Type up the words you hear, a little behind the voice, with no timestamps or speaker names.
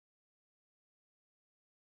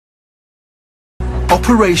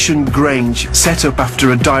Operation Grange, set up after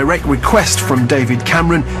a direct request from David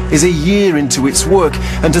Cameron, is a year into its work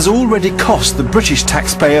and has already cost the British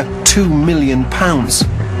taxpayer £2 million.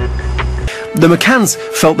 The McCanns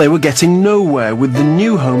felt they were getting nowhere with the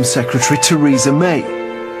new Home Secretary Theresa May.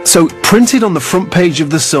 So, printed on the front page of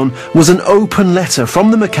The Sun was an open letter from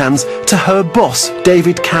the McCanns to her boss,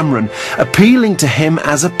 David Cameron, appealing to him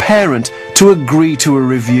as a parent to agree to a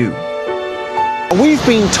review. We've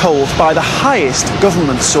been told by the highest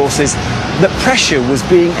government sources that pressure was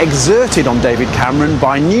being exerted on David Cameron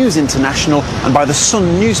by News International and by the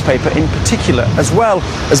Sun newspaper in particular, as well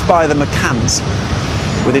as by the McCanns.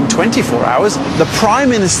 Within 24 hours, the Prime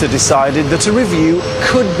Minister decided that a review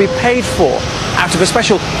could be paid for out of a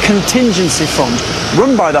special contingency fund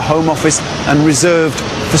run by the Home Office and reserved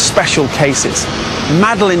for special cases.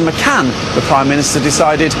 Madeleine McCann, the Prime Minister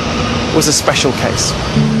decided, was a special case.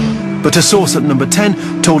 But a source at Number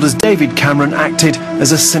 10 told us David Cameron acted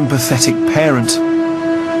as a sympathetic parent.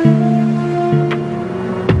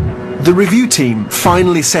 The review team,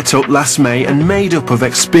 finally set up last May and made up of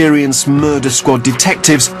experienced murder squad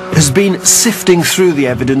detectives, has been sifting through the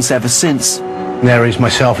evidence ever since. There is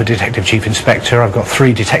myself, a Detective Chief Inspector. I've got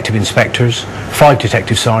 3 Detective Inspectors, 5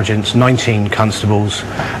 Detective Sergeants, 19 Constables,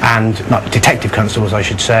 and Detective Constables I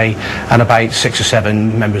should say, and about 6 or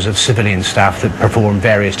 7 members of civilian staff that perform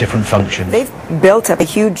various different functions. They've built up a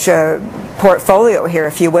huge portfolio here,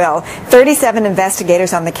 if you will. 37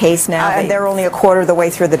 investigators on the case now, and they're only a quarter of the way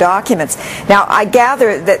through the documents. Now, I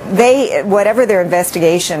gather that they, whatever their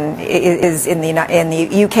investigation is in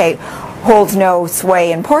the UK, holds no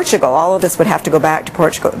sway in Portugal. All of this would have to go back to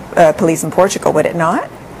Portugal, police in Portugal, would it not?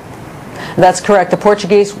 That's correct. The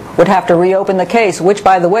Portuguese would have to reopen the case, which,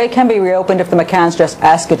 by the way, can be reopened if the McCanns just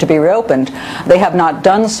ask it to be reopened. They have not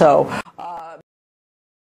done so.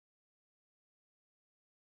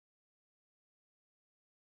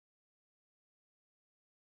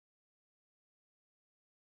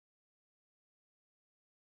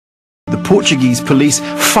 The Portuguese police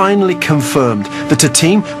finally confirmed that a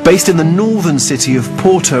team based in the northern city of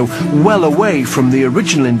Porto, well away from the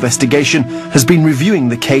original investigation, has been reviewing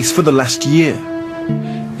the case for the last year.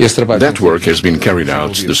 That work has been carried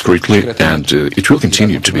out discreetly, and it will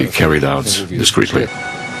continue to be carried out discreetly.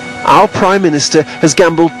 Our Prime Minister has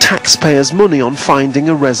gambled taxpayers' money on finding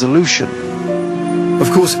a resolution.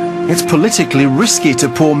 Of course, it's politically risky to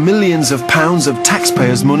pour millions of pounds of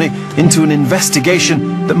taxpayers' money into an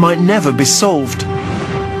investigation that might never be solved.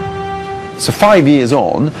 So 5 years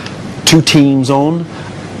on, 2 teams on,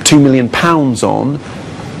 £2 million on,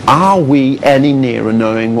 are we any nearer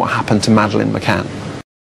knowing what happened to Madeleine McCann?